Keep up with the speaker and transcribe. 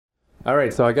All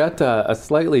right, so I got a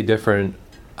slightly different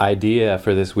idea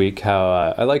for this week.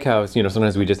 I like how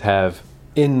sometimes we just have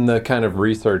in the kind of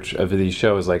research of these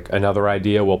shows, like another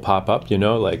idea will pop up.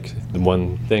 Like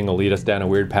one thing will lead us down a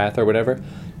weird path or whatever.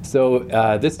 So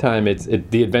this time it's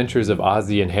The Adventures of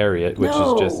Ozzie and Harriet, which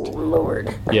is just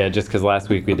Lord. Yeah, just because last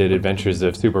week we did Adventures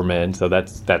of Superman, so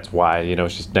that's why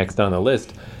it's just next on the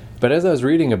list. But as I was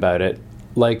reading about it,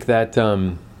 like that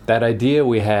idea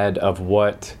we had of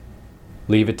what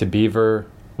Leave It to Beaver,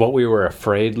 what we were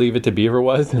afraid Leave It to Beaver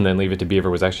was, and then Leave It to Beaver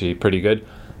was actually pretty good.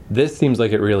 This seems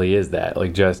like it really is that,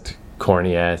 like just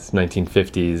corny ass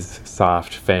 1950s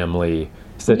soft family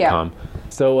sitcom. Yeah.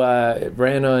 So it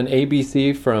ran on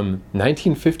ABC from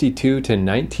 1952 to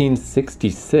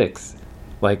 1966,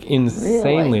 like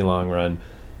insanely long run,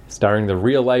 starring the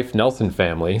real life Nelson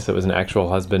family. So it was an actual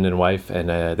husband and wife, and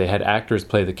they had actors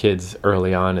play the kids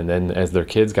early on, and then as their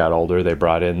kids got older, they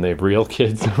brought in the real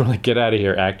kids. Were like, get out of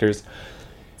here, actors.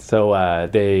 So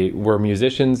they were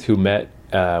musicians who met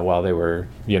while they were,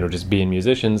 just being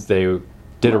musicians. They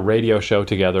did a radio show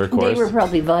together, of course. They were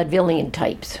probably vaudevillian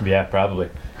types. Yeah, probably.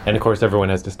 And of course, everyone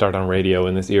has to start on radio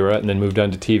in this era and then moved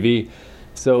on to TV.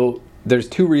 So there's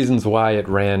two reasons why it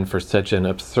ran for such an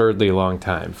absurdly long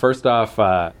time. First off,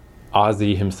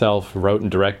 Ozzie himself wrote and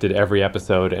directed every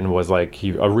episode and was like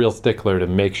a real stickler to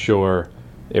make sure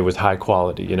it was high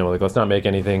quality. Like let's not make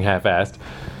anything half-assed.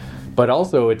 But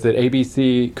also, it's that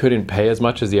ABC couldn't pay as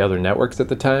much as the other networks at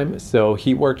the time, so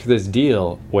he worked this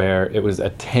deal where it was a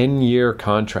 10-year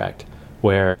contract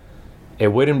where it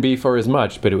wouldn't be for as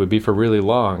much, but it would be for really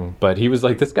long. But he was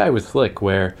like, this guy was slick,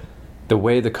 where the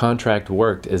way the contract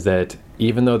worked is that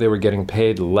even though they were getting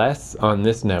paid less on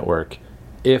this network,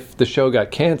 if the show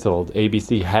got canceled,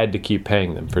 ABC had to keep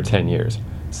paying them for 10 years.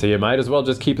 So you might as well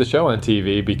just keep the show on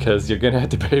TV because you're going to have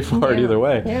to pay for it either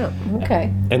way. Yeah,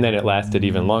 okay. And then it lasted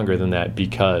even longer than that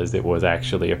because it was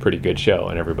actually a pretty good show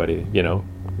and everybody,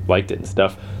 liked it and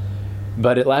stuff.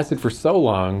 But it lasted for so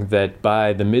long that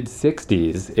by the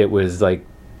mid-60s, it was like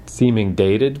seeming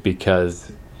dated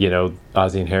because,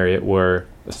 Ozzie and Harriet were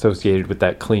associated with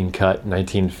that clean-cut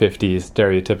 1950s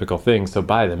stereotypical thing. So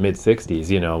by the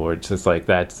mid-60s, where it's just like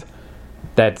that's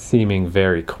seeming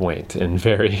very quaint and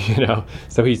very,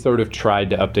 So he sort of tried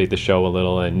to update the show a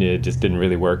little and it just didn't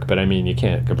really work. But I mean, you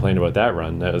can't complain about that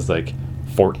run. That was like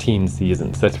 14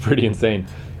 seasons. That's pretty insane.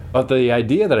 But the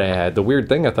idea that I had, the weird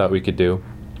thing I thought we could do,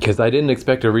 because I didn't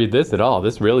expect to read this at all,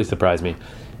 this really surprised me,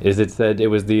 is it said it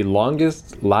was the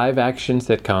longest live-action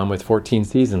sitcom with 14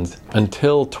 seasons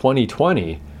until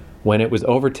 2020, when it was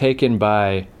overtaken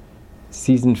by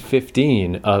season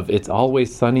 15 of It's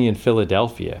Always Sunny in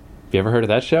Philadelphia. Have you ever heard of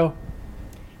that show?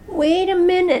 Wait a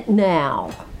minute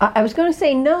now. I was going to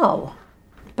say no,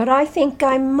 but I think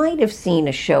I might have seen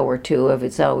a show or two of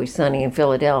It's Always Sunny in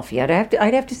Philadelphia.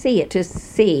 I'd have to see it to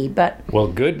see, but... Well,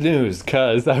 good news,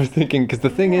 because I was thinking, because the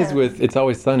thing is with It's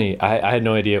Always Sunny, I had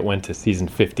no idea it went to season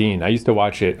 15. I used to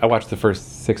watch it. I watched the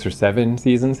first 6 or 7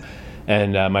 seasons,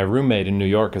 and my roommate in New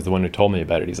York is the one who told me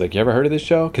about it. He's like, you ever heard of this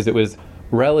show? Because it was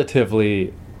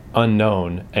relatively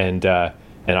unknown, and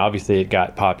obviously it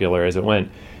got popular as it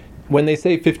went. When they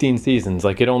say 15 seasons,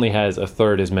 like it only has a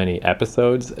third as many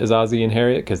episodes as Ozzie and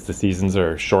Harriet because the seasons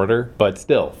are shorter, but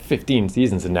still 15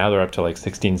 seasons, and now they're up to like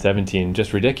 16, 17,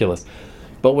 just ridiculous.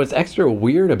 But what's extra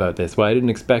weird about this, why I didn't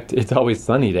expect It's Always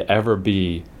Sunny to ever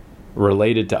be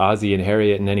related to Ozzie and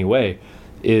Harriet in any way,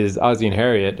 is Ozzie and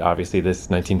Harriet, obviously this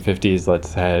 1950s,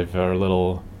 let's have our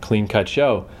little clean-cut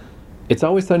show. It's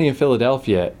Always Sunny in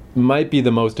Philadelphia might be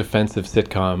the most offensive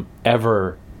sitcom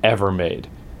ever made.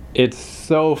 It's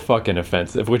so fucking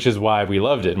offensive, which is why we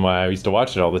loved it and why I used to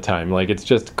watch it all the time. Like, it's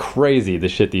just crazy the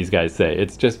shit these guys say.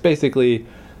 It's just basically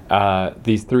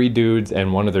these 3 dudes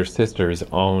and one of their sisters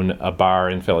own a bar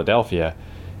in Philadelphia,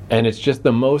 and it's just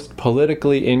the most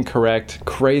politically incorrect,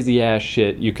 crazy-ass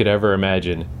shit you could ever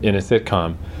imagine in a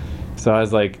sitcom. So I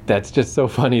was like, that's just so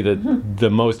funny that the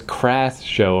most crass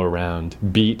show around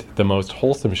beat the most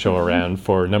wholesome show around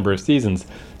for a number of seasons.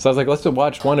 So I was like, let's just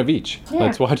watch one of each. Yeah.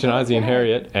 Let's watch an Ozzie and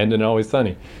Harriet and an Always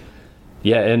Sunny.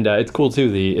 Yeah, and it's cool too.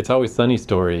 The It's Always Sunny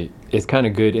story is kind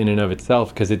of good in and of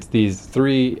itself because it's these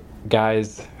 3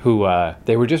 guys who,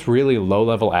 they were just really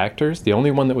low-level actors. The only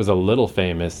one that was a little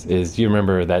famous is, you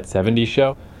remember that 70s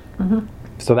show? Mm-hmm.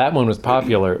 So that one was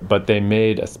popular, but they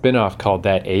made a spin-off called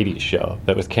That 80s Show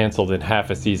that was canceled in half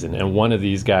a season, and one of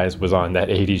these guys was on That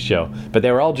 80s Show. But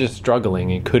they were all just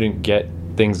struggling and couldn't get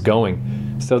things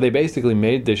going. So they basically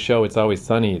made this show, It's Always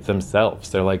Sunny,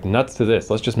 themselves. They're like, nuts to this,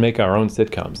 let's just make our own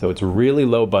sitcom. So it's really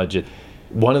low budget.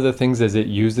 One of the things is it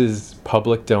uses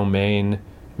public domain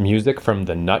music from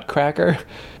the Nutcracker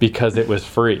because it was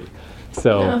free.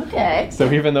 So, Okay.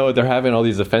 so even though they're having all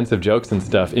these offensive jokes and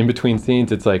stuff, in between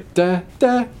scenes, it's like da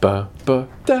da ba ba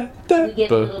da da We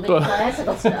get a ba little bit of ba.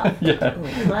 classical stuff. Yeah.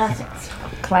 Classics.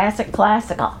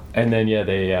 Classical. And then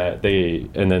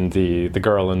the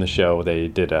girl in the show, they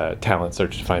did a talent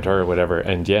search to find her or whatever,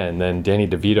 and then Danny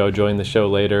DeVito joined the show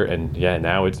later, and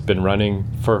now it's been running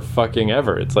for fucking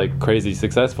ever. It's like crazy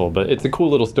successful, but it's a cool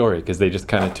little story because they just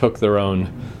kind of took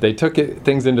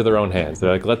things into their own hands.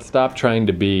 They're like, let's stop trying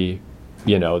to be,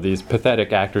 these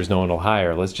pathetic actors no one will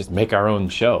hire. Let's just make our own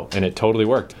show, and it totally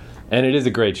worked. And it is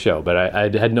a great show, but I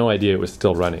had no idea it was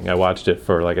still running. I watched it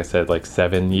for, like I said,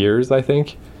 7 years, I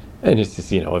think. And it's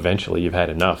just, eventually you've had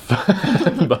enough.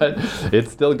 But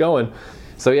it's still going.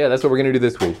 So, yeah, that's what we're going to do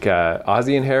this week.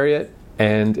 Ozzie and Harriet,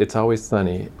 and It's Always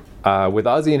Sunny. With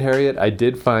Ozzie and Harriet, I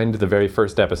did find the very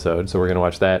first episode, so we're going to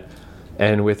watch that.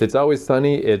 And with It's Always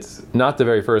Sunny, it's not the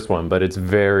very first one, but it's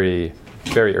very,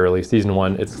 very early, season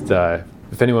 1. It's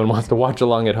if anyone wants to watch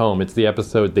along at home, it's the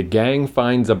episode The Gang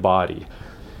Finds a Body,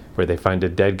 where they find a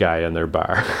dead guy in their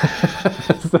bar.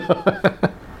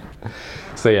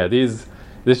 So yeah, this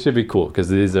should be cool because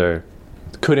these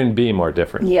couldn't be more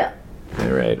different. Yeah.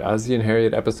 All right, Ozzie and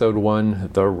Harriet, episode 1,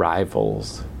 The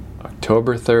Rivals,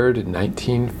 October 3rd,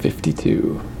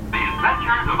 1952. The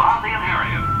Adventures of Ozzie and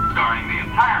Harriet, starring the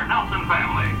entire Nelson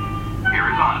family. Here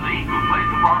is Ozzie, who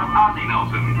plays the part of Ozzie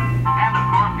Nelson, and of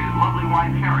course his lovely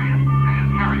wife Harriet as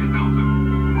Harriet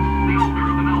Nelson. The older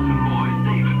of the Nelson boys,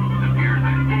 David, appears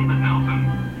as David Nelson,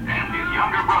 and his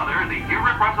younger brother, the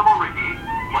irrepressible Ricky,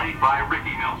 played by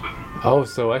Ricky Nelson. Oh,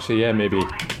 so actually, yeah, maybe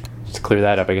just clear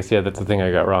that up. I guess, that's the thing I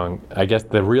got wrong. I guess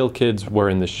the real kids were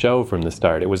in the show from the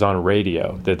start. It was on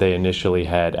radio that they initially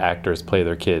had actors play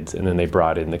their kids, and then they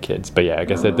brought in the kids. But yeah, I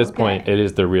guess at this point, it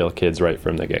is the real kids right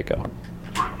from the get-go.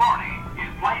 Bruce Barney is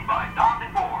played by Don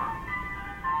DeFore.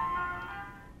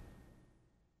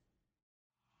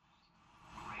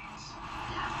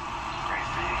 Great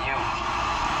for you.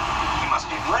 You must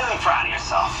be really proud of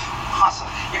yourself. Awesome.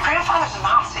 Your grandfather's a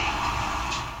Nazi.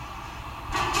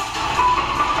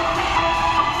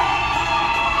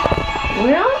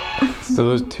 Well, So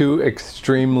those two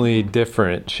extremely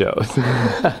different shows.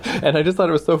 And I just thought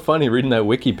it was so funny reading that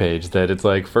wiki page that it's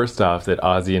like, first off, that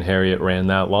Ozzie and Harriet ran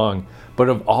that long. But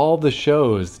of all the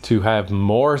shows to have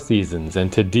more seasons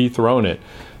and to dethrone it,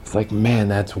 it's like, man,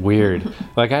 that's weird.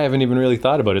 Like, I haven't even really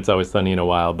thought about It's Always Sunny in a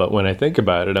while, but when I think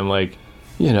about it, I'm like,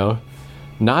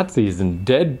 Nazis and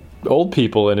dead old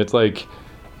people, and it's like,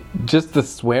 just the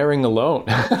swearing alone.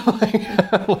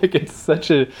 like it's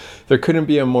there couldn't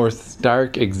be a more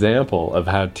stark example of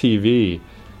how TV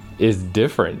is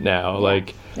different now.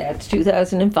 Like, that's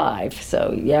 2005,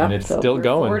 so yeah. And it's so still we're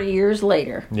going. 40 years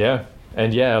later. yeah.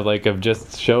 And yeah, like of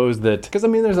just shows that, because I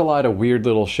mean, there's a lot of weird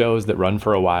little shows that run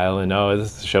for a while and,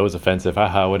 this show is offensive,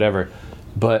 haha, whatever.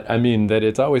 But I mean, that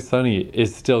It's Always Sunny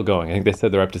is still going. I think they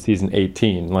said they're up to season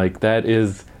 18. Like,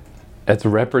 that's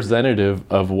representative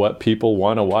of what people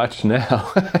want to watch now.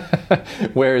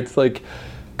 Where it's like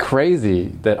crazy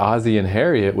that Ozzie and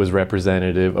Harriet was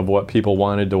representative of what people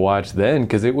wanted to watch then,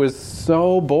 because it was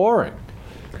so boring.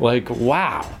 Like,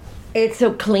 wow. It's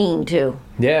so clean, too.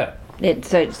 Yeah. It's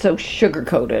so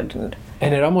sugar-coated.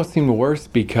 And it almost seemed worse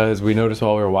because we noticed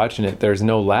while we were watching it, there's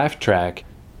no laugh track.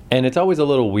 And it's always a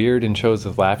little weird in shows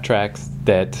with laugh tracks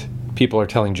that people are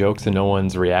telling jokes and no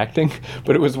one's reacting.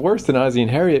 But it was worse than Ozzie and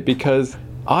Harriet because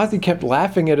Ozzie kept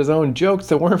laughing at his own jokes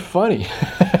that weren't funny.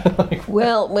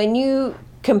 Well, when you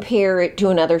compare it to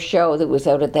another show that was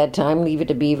out at that time, Leave It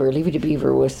to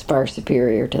Beaver was far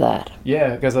superior to that.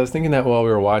 Yeah, because I was thinking that while we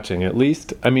were watching. At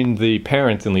least, I mean, the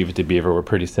parents in Leave It to Beaver were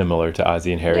pretty similar to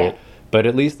Ozzie and Harriet. Yeah. But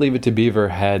at least Leave It to Beaver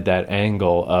had that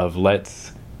angle of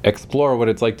let's explore what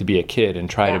it's like to be a kid and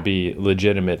try to be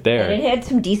legitimate there. And it had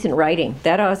some decent writing.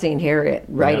 That Ozzie and Harriet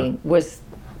writing was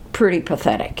pretty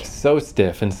pathetic. So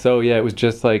stiff. And so, it was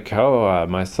just like,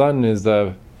 my son is,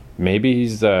 maybe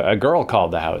he's a girl called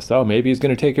the house. Oh, maybe he's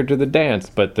going to take her to the dance.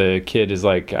 But the kid is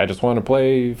like, I just want to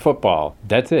play football.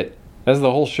 That's it. That's the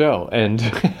whole show. And,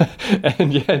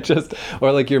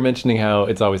 or like you're mentioning how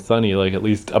It's Always Sunny, like at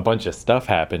least a bunch of stuff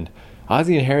happened.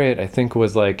 Ozzie and Harriet, I think,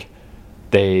 was like,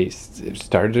 they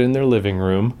started in their living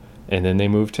room, and then they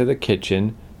moved to the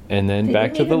kitchen, and then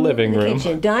back to the living room.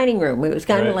 Kitchen, dining room. It was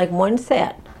kind of like one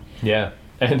set. Yeah.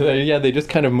 And they just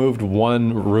kind of moved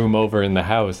one room over in the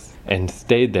house and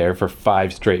stayed there for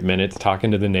 5 straight minutes,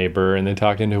 talking to the neighbor and then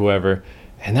talking to whoever.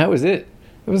 And that was it.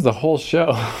 It was the whole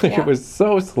show. It was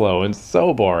so slow and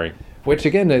so boring. Which,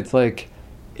 again, it's like,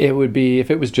 it would be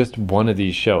if it was just one of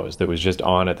these shows that was just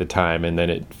on at the time and then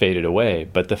it faded away.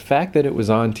 But the fact that it was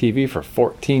on TV for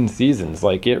 14 seasons,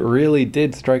 like, it really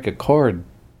did strike a chord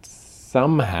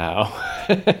somehow.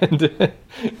 And,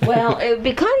 Well, it would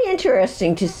be kind of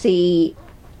interesting to see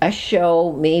a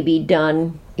show maybe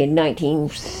done in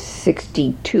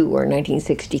 1962 or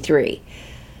 1963.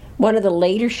 One of the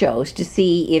later shows, to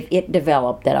see if it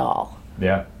developed at all.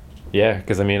 yeah. Yeah,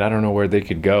 because I mean, I don't know where they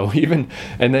could go. Even,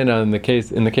 and then in the case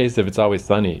of It's Always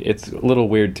Sunny, it's a little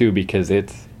weird too, because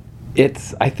it's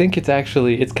I think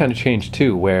it's kind of changed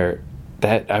too, where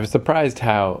that I was surprised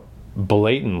how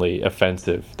blatantly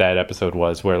offensive that episode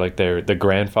was, where like the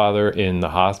grandfather in the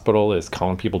hospital is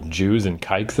calling people Jews and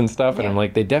kikes and stuff, and I'm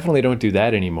like, they definitely don't do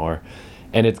that anymore.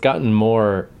 And it's gotten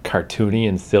more cartoony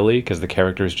and silly because the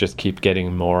characters just keep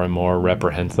getting more and more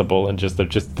reprehensible and they're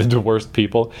just the worst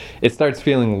people. It starts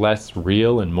feeling less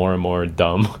real and more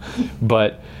dumb.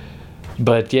 But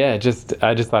yeah, I just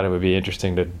thought it would be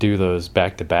interesting to do those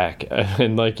back to back.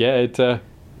 And like, yeah,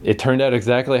 it turned out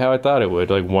exactly how I thought it would.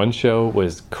 Like, one show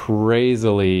was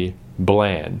crazily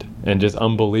bland and just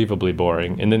unbelievably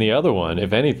boring, and then the other one,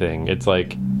 if anything, it's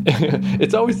like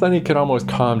It's Always Sunny could almost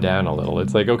calm down a little.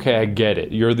 It's like, okay, I get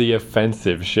it, you're the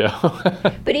offensive show.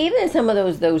 But even some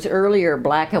of those earlier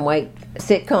black and white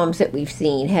sitcoms that we've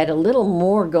seen had a little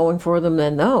more going for them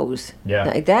than those. Yeah.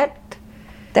 Like that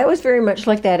was very much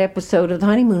like that episode of The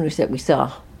Honeymooners that we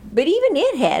saw. But even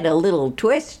it had a little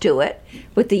twist to it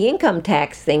with the income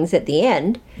tax things at the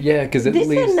end. Yeah, because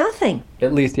This had nothing.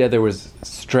 At least, yeah, there was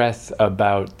stress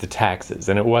about the taxes,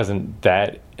 and it wasn't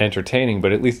that entertaining,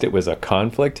 but at least it was a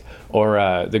conflict. Or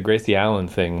the Gracie Allen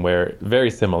thing, where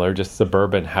very similar, just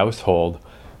suburban household,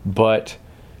 but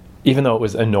even though it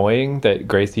was annoying that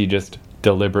Gracie just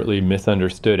deliberately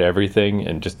misunderstood everything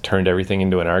and just turned everything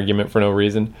into an argument for no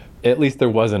reason, at least there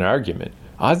was an argument.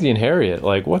 Ozzie and Harriet,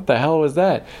 like, what the hell was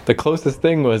that? The closest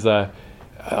thing was a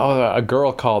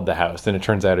girl called the house, and it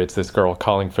turns out it's this girl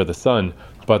calling for the son,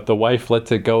 but the wife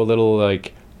lets it go a little,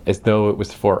 like, as though it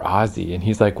was for Ozzie, and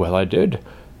he's like, well, I did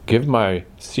give my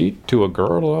seat to a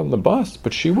girl on the bus,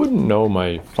 but she wouldn't know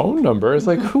my phone number. It's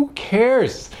like, who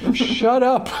cares? Shut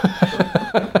up.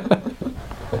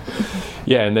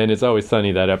 Yeah, and then It's Always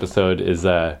Sunny, that episode is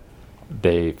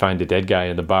they find a dead guy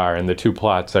in the bar, and the two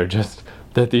plots are just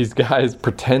that these guys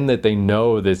pretend that they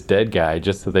know this dead guy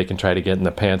just so they can try to get in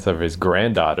the pants of his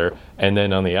granddaughter. And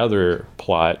then on the other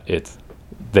plot, it's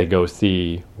they go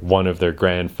see one of their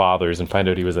grandfathers and find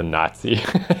out he was a Nazi.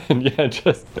 And yeah,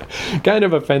 just kind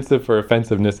of offensive for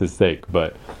offensiveness' sake.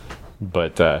 But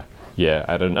yeah,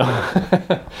 I don't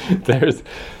know.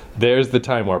 There's the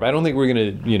time warp. I don't think we're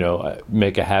going to,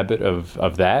 make a habit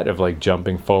of that, of like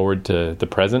jumping forward to the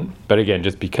present. But again,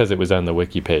 just because it was on the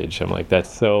wiki page, I'm like, that's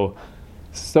so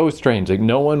strange. Like,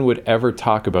 no one would ever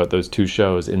talk about those two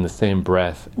shows in the same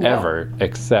breath ever,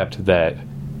 except that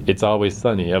It's Always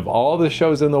Sunny, of all the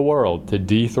shows in the world, to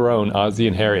dethrone Ozzie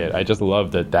and Harriet. I just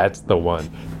love that that's the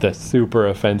one, the super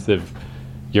offensive,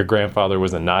 your grandfather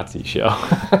was a Nazi show.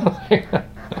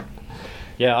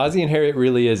 Yeah, Ozzie and Harriet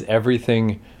really is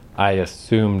everything I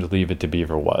assumed Leave It to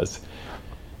Beaver was.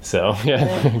 So,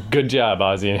 yeah, good job,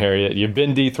 Ozzie and Harriet. You've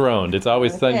been dethroned. It's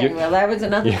Always Sunny. Okay, well, that was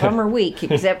another bummer week,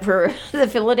 except for the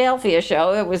Philadelphia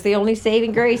show. It was the only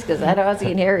saving grace, because that Ozzie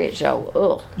and Harriet show,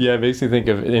 ugh. Yeah, it makes me think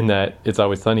of, in that It's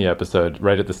Always Sunny episode,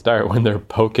 right at the start, when they're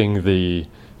poking the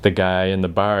guy in the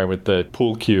bar with the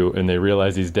pool cue, and they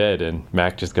realize he's dead, and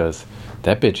Mac just goes,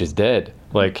 that bitch is dead.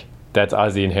 Like, that's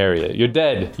Ozzie and Harriet. You're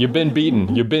dead. You've been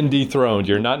beaten. You've been dethroned.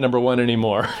 You're not number one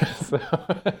anymore. So